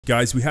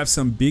Guys, we have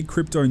some big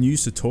crypto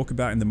news to talk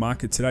about in the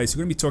market today. So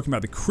we're going to be talking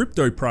about the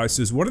crypto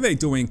prices. What are they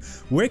doing?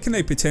 Where can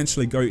they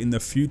potentially go in the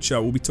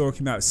future? We'll be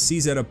talking about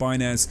CZ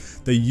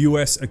Binance, the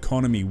US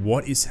economy.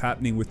 What is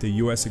happening with the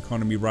US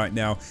economy right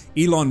now?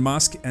 Elon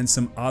Musk and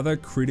some other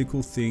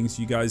critical things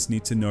you guys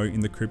need to know in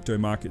the crypto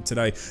market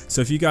today.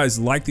 So if you guys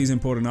like these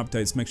important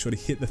updates, make sure to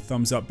hit the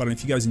thumbs up button.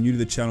 If you guys are new to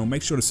the channel,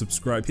 make sure to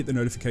subscribe, hit the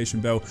notification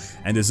bell.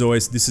 And as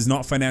always, this is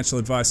not financial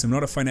advice. I'm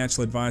not a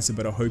financial advisor,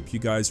 but I hope you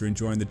guys are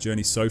enjoying the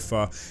journey so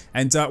far.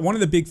 And one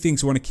of the big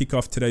things I want to kick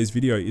off today's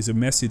video is a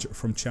message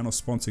from channel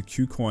sponsor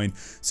KuCoin.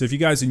 So if you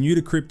guys are new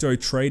to crypto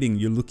trading,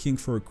 you're looking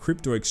for a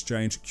crypto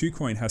exchange,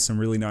 KuCoin has some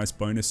really nice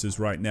bonuses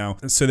right now.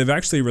 So they've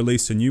actually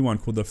released a new one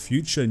called the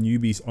Future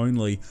Newbies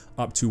Only,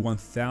 up to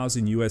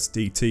 1,000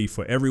 USDT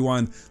for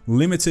everyone.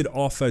 Limited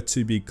offer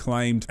to be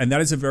claimed. And that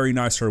is a very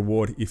nice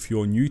reward if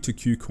you're new to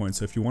KuCoin.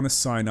 So if you want to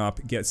sign up,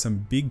 get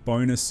some big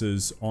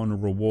bonuses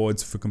on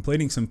rewards for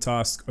completing some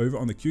tasks over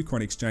on the KuCoin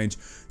exchange,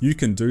 you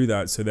can do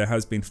that. So there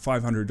has been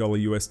 $500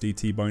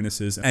 USDT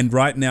bonuses, and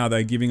right now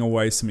they're giving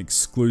away some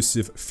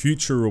exclusive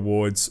future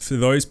rewards for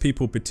those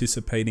people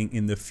participating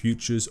in the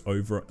futures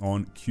over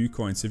on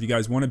KuCoin. So if you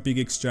guys want a big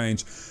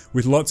exchange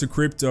with lots of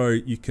crypto,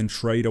 you can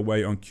trade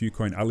away on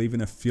KuCoin. I'll leave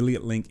an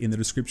affiliate link in the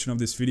description of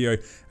this video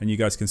and you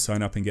guys can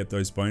sign up and get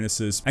those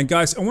bonuses. And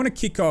guys, I want to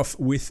kick off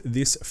with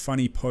this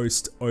funny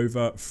post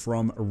over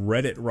from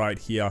Reddit right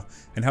here,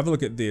 and have a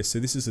look at this. So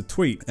this is a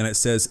tweet and it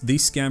says,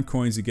 "These scam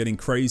coins are getting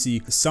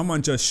crazy.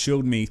 Someone just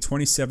shilled me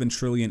 27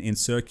 trillion in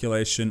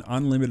circulation,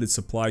 unlimited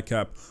supply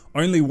cap,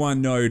 only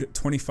one node,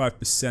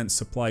 25%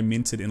 supply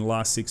minted in the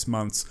last 6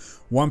 months,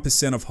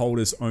 1% of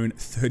holders own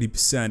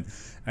 30%.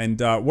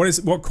 And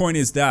what coin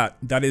is that?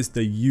 That is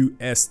the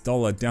US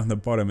dollar down the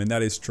bottom, and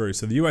that is true.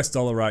 So the US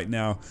dollar right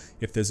now,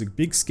 if there's a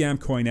big scam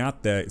coin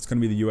out there, it's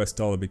going to be the US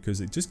dollar because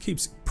it just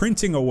keeps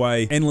printing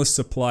away, endless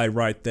supply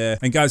right there.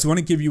 And guys, I want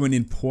to give you an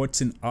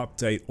important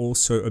update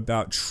also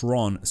about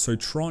Tron. So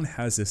Tron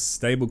has a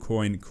stable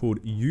coin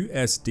called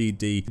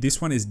USDD.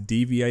 This one is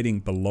deviating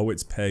below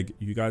its peg.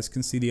 You guys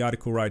can see the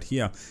article right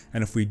here.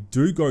 And if we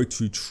do go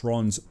to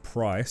Tron's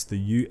price, the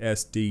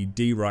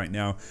USDD right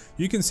now,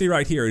 you can see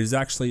right here, it is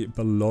actually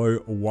below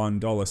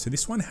 $1. So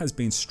this one has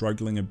been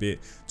struggling a bit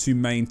to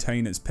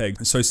maintain its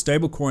peg. So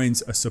stable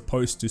coins are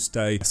supposed to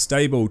stay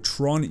stable.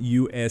 Tron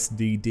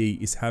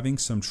USDD is having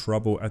some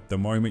trouble at the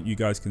moment. You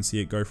guys can see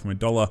it go from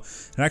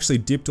 $1. It actually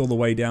dipped all the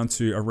way down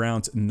to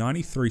around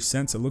 93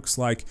 cents. It looks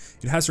like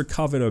it has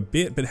recovered a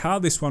bit, but how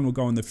this one will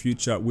go in the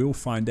future, we'll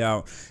find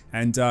out.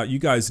 And you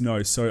guys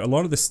know, so a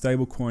lot of the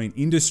stablecoin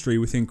industry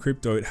within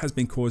crypto, it has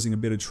been causing a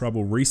bit of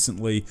trouble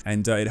recently,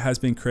 and it has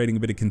been creating a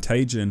bit of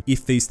contagion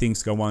if these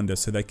things go under.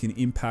 So they can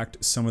impact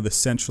some of the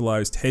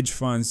centralized hedge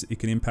funds. It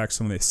can impact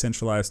some of the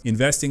centralized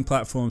investing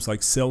platforms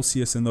like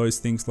Celsius and those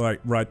things like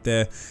right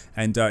there.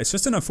 And it's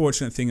just an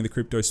unfortunate thing in the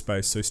crypto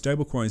space. So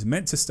stablecoins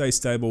meant to stay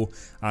stable.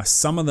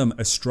 Some of them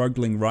are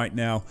struggling right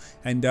now.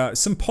 And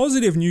some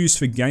positive news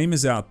for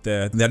gamers out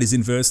there that is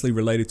inversely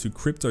related to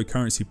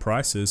cryptocurrency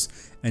prices.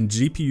 And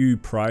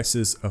GPU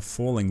prices are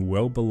falling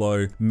well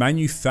below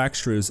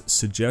manufacturers'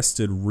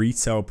 suggested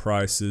retail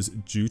prices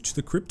due to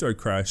the crypto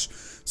crash.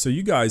 So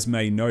you guys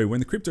may know when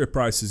the crypto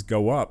prices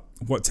go up,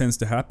 what tends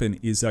to happen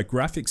is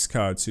graphics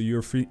cards. So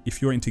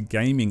if you're into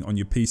gaming on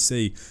your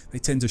PC, they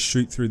tend to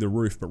shoot through the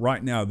roof. But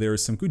right now there are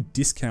some good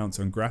discounts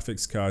on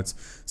graphics cards.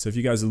 So if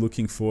you guys are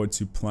looking forward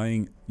to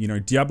playing, you know,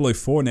 Diablo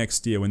 4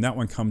 next year when that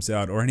one comes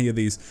out, or any of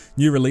these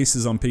new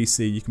releases on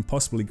PC, you can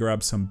possibly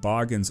grab some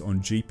bargains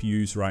on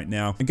GPUs right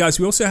now. And guys,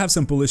 we also have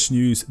some bullish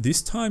news.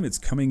 This time it's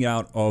coming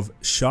out of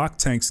Shark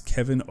Tank's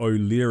Kevin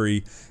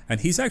O'Leary, and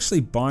he's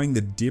actually buying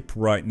the dip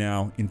right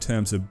now in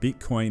terms of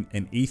Bitcoin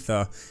and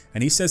Ether.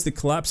 And he says the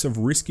collapse of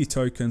risky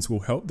tokens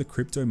will help the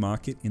crypto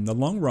market in the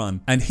long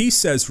run. And he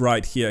says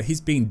right here, he's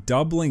been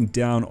doubling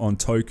down on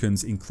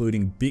tokens,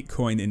 including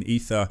Bitcoin and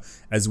Ether,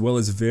 as well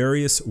as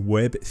various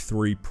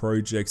Web3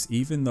 projects,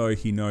 even though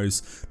he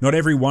knows not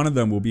every one of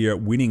them will be a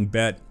winning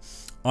bet.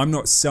 I'm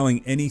not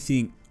selling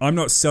anything,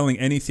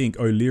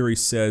 O'Leary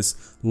says.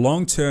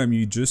 Long term,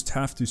 you just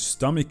have to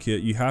stomach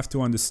it. You have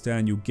to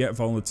understand you'll get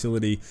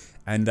volatility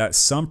and that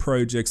some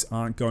projects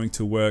aren't going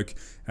to work.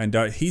 And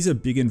he's a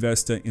big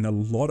investor in a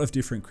lot of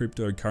different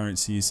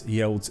cryptocurrencies. He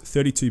holds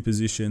 32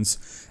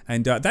 positions.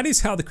 And that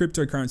is how the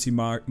cryptocurrency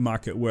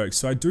market works.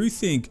 So I do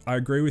think, I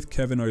agree with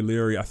Kevin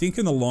O'Leary. I think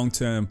in the long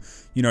term,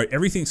 you know,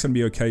 everything's going to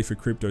be okay for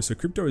crypto. So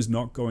crypto is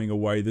not going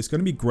away. There's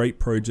going to be great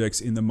projects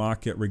in the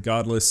market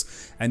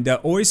regardless. And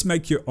always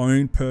make your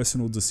own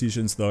personal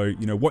decisions though,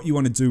 you know, what you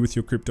want to do with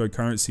your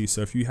cryptocurrency.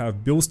 So if you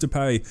have bills to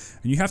pay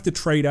and you have to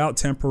trade out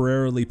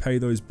temporarily, pay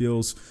those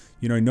bills,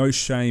 you know, no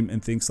shame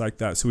and things like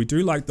that. So we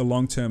do like the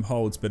long-term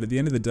holds, but at the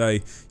end of the day,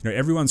 you know,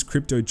 everyone's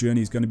crypto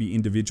journey is going to be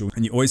individual,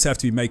 and you always have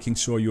to be making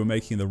sure you're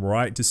making the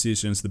right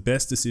decisions, the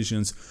best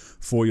decisions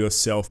for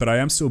yourself. But I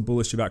am still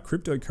bullish about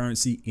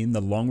cryptocurrency in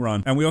the long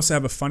run. And we also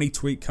have a funny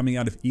tweet coming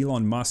out of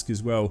Elon Musk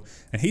as well.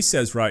 And he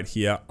says right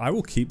here, I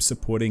will keep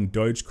supporting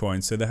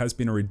Dogecoin. So there has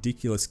been a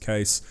ridiculous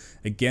case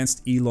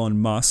against Elon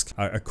Musk,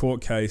 a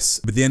court case.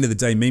 But at the end of the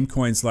day, meme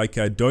coins like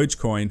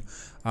Dogecoin,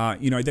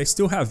 you know, they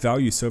still have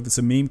value. So if it's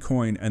a meme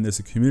coin and there's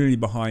a community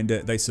behind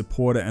it, they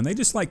support it and they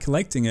just like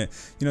collecting it.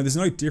 You know, there's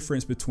no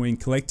difference between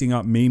collecting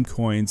up meme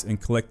coins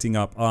and collecting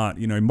up art.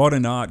 You know,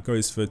 modern art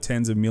goes for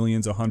tens of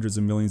millions or hundreds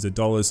of millions of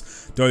dollars.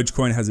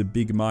 Dogecoin has a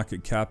big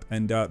market cap,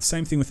 and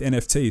same thing with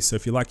NFTs. So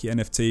if you like your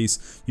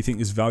NFTs, you think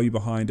there's value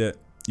behind it,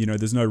 you know,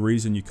 there's no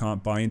reason you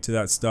can't buy into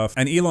that stuff.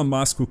 And Elon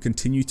Musk will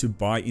continue to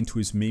buy into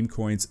his meme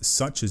coins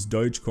such as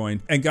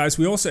Dogecoin. And guys,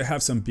 we also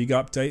have some big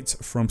updates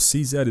from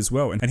CZ as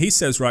well. And he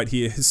says right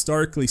here,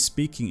 historically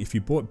speaking, if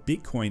you bought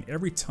Bitcoin,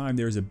 every time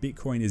there is a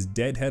Bitcoin is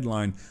dead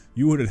headline,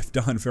 you would have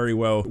done very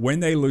well. When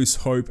they lose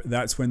hope,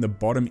 that's when the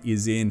bottom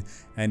is in.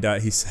 And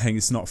he's saying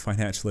it's not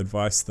financial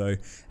advice though.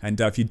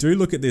 And if you do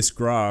look at this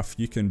graph,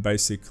 you can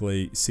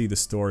basically see the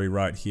story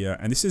right here.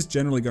 And this is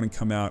generally going to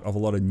come out of a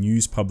lot of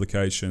news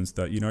publications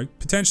that, you know,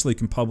 potentially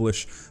can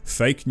publish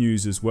fake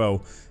news as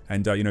well.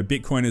 And, you know,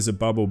 Bitcoin is a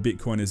bubble,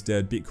 Bitcoin is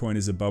dead, Bitcoin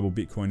is a bubble,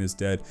 Bitcoin is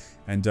dead.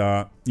 And,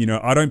 you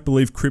know, I don't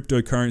believe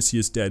cryptocurrency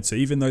is dead. So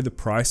even though the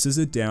prices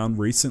are down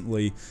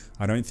recently,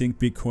 I don't think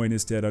Bitcoin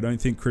is dead. I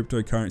don't think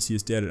cryptocurrency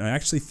is dead. And I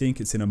actually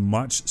think it's in a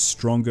much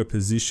stronger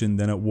position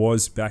than it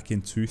was back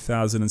in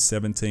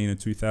 2017 and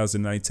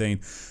 2018.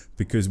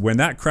 Because when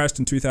that crashed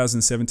in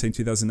 2017,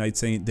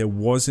 2018, there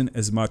wasn't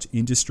as much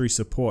industry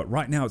support.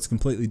 Right now, it's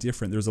completely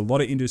different. There's a lot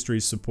of industry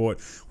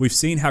support. We've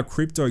seen how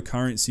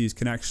cryptocurrencies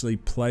can actually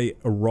play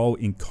a role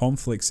in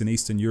conflicts in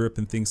Eastern Europe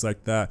and things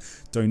like that,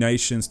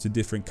 donations to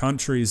different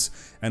countries.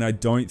 And I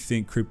don't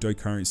think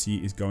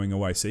cryptocurrency is going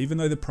away. So even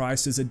though the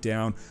prices are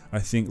down, I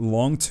think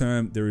long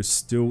term, there is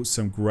still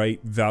some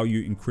great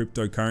value in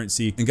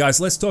cryptocurrency. And guys,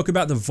 let's talk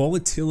about the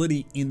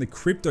volatility in the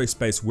crypto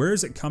space. Where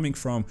is it coming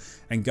from?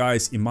 And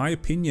guys, in my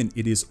opinion,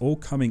 it is all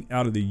coming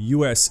out of the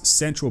US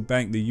central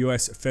bank, the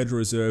US Federal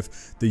Reserve,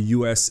 the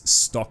US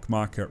stock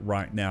market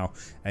right now.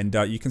 And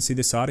you can see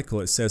this article.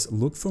 It says,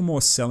 look for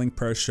more selling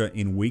pressure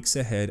in weeks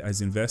ahead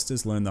as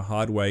investors learn the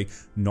hard way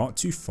not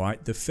to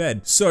fight the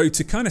Fed. So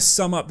to kind of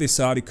sum up this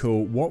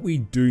article, what we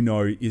do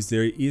know is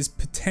there is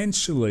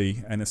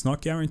potentially, and it's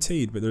not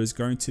guaranteed, but there is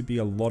going to be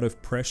a lot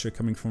of pressure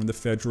coming from the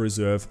Federal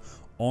Reserve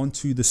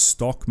onto the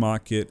stock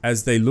market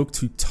as they look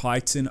to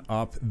tighten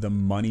up the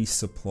money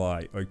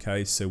supply.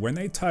 Okay, so when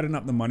they tighten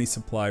up the money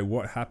supply,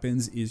 what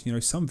happens is, you know,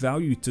 some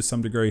value to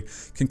some degree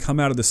can come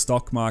out of the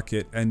stock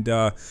market. And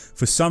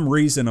for some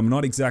reason, I'm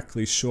not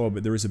exactly sure,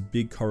 but there is a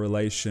big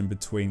correlation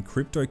between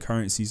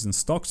cryptocurrencies and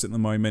stocks at the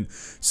moment.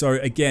 So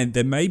again,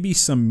 there may be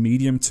some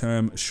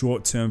medium-term,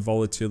 short-term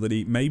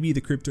volatility. Maybe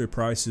the crypto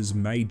prices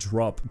may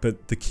drop,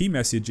 but the key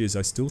message is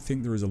I still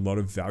think there is a lot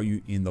of value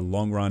in the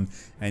long run.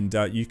 And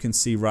you can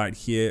see right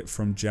here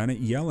from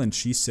Janet Yellen,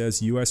 she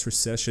says US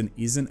recession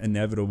isn't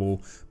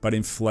inevitable, but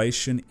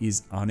inflation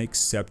is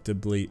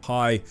unacceptably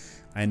high.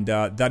 And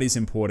that is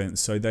important.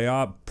 So they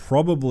are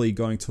probably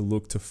going to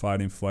look to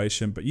fight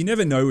inflation, but you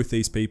never know with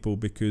these people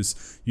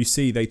because you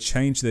see they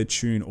change their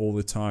tune all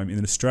the time.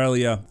 In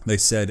Australia, they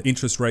said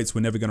interest rates were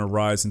never going to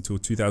rise until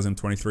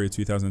 2023 or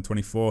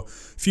 2024. A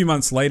few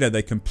months later,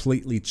 they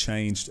completely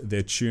changed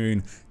their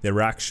tune, their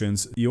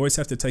actions. You always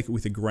have to take it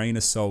with a grain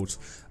of salt.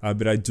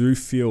 But I do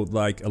feel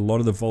like a lot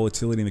of the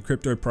volatility in the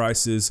crypto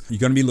prices, you're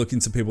going to be looking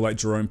to people like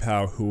Jerome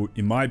Powell, who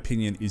in my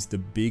opinion is the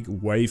big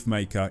wave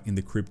maker in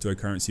the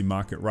cryptocurrency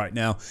market right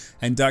now.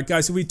 And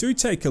guys, if we do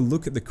take a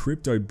look at the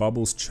crypto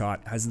bubbles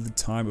chart as of the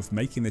time of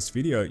making this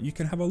video, you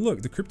can have a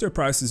look. The crypto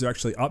prices are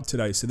actually up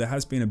today. So there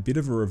has been a bit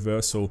of a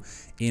reversal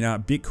in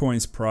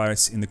Bitcoin's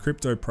price, in the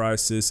crypto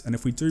prices. And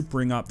if we do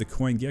bring up the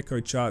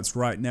CoinGecko charts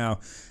right now,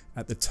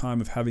 at the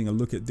time of having a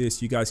look at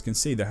this, you guys can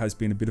see there has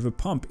been a bit of a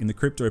pump in the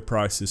crypto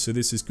prices. So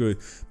this is good.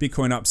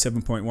 Bitcoin up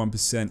 7.1%,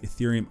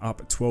 Ethereum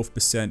up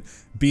 12%,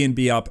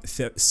 BNB up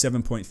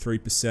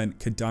 7.3%,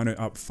 Cardano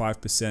up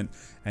 5%,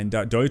 and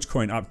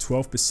Dogecoin up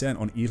 12%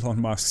 on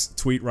Elon Musk's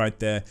tweet right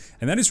there.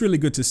 And that is really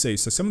good to see.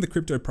 So some of the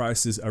crypto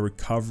prices are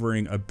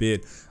recovering a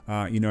bit.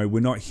 You know,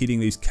 we're not hitting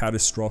these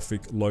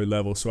catastrophic low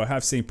levels. So I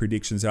have seen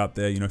predictions out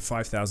there, you know,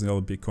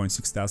 $5,000 Bitcoin,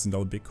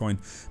 $6,000 Bitcoin,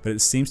 but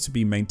it seems to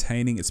be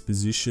maintaining its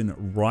position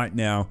right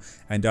now.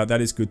 And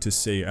that is good to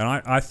see. And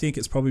I think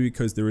it's probably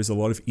because there is a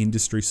lot of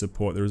industry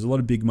support. There is a lot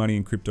of big money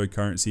in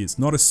cryptocurrency. It's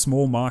not a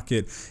small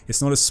market.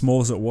 It's not as small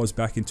as it was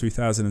back in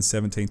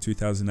 2017,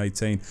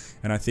 2018.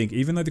 And I think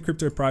even though the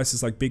crypto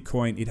prices like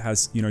Bitcoin, it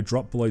has, you know,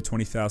 dropped below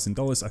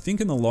 $20,000, I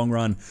think in the long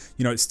run,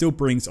 you know, it still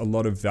brings a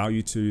lot of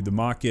value to the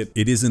market.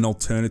 It is an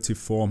alternative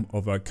form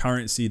of a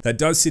currency that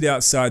does sit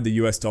outside the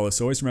US dollar.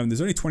 So always remember, there's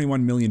only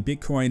 21 million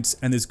Bitcoins,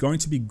 and there's going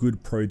to be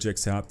good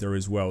projects out there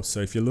as well. So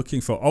if you're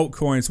looking for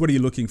altcoins, what are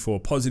you looking for?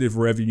 Positive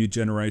revenue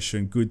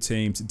generation, good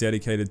teams,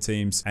 dedicated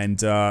teams,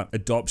 and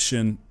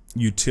adoption.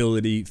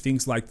 utility,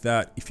 things like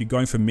that. If you're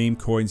going for meme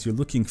coins, you're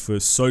looking for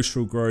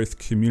social growth,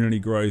 community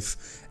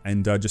growth,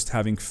 and just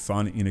having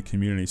fun in a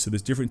community. So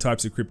there's different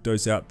types of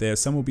cryptos out there.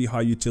 Some will be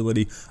high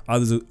utility,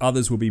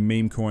 others will be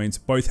meme coins.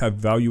 Both have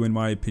value in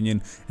my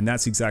opinion, and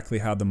that's exactly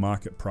how the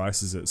market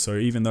prices it. So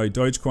even though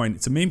Dogecoin,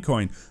 it's a meme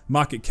coin,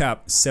 market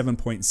cap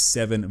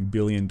 $7.7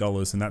 billion,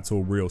 and that's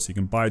all real. So you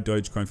can buy a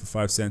Dogecoin for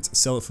 5 cents,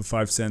 sell it for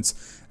 5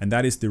 cents, and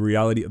that is the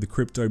reality of the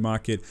crypto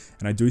market.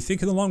 And I do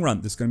think in the long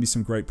run, there's going to be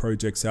some great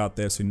projects out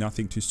there, so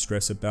nothing to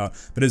stress about.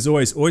 But as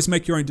always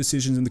make your own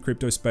decisions in the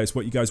crypto space,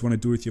 what you guys want to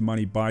do with your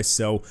money, buy,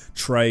 sell,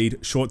 trade,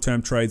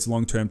 short-term trades,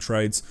 long-term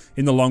trades.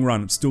 In the long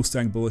run, I'm still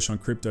staying bullish on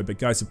crypto. But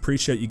guys,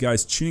 appreciate you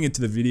guys tuning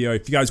into the video.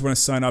 If you guys want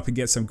to sign up and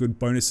get some good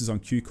bonuses on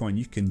KuCoin,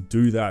 you can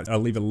do that. I'll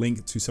leave a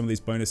link to some of these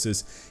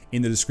bonuses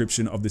in the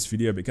description of this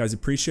video. But guys,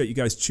 appreciate you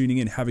guys tuning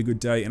in. Have a good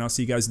day, and I'll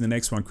see you guys in the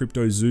next one.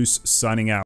 Crypto Zeus signing out.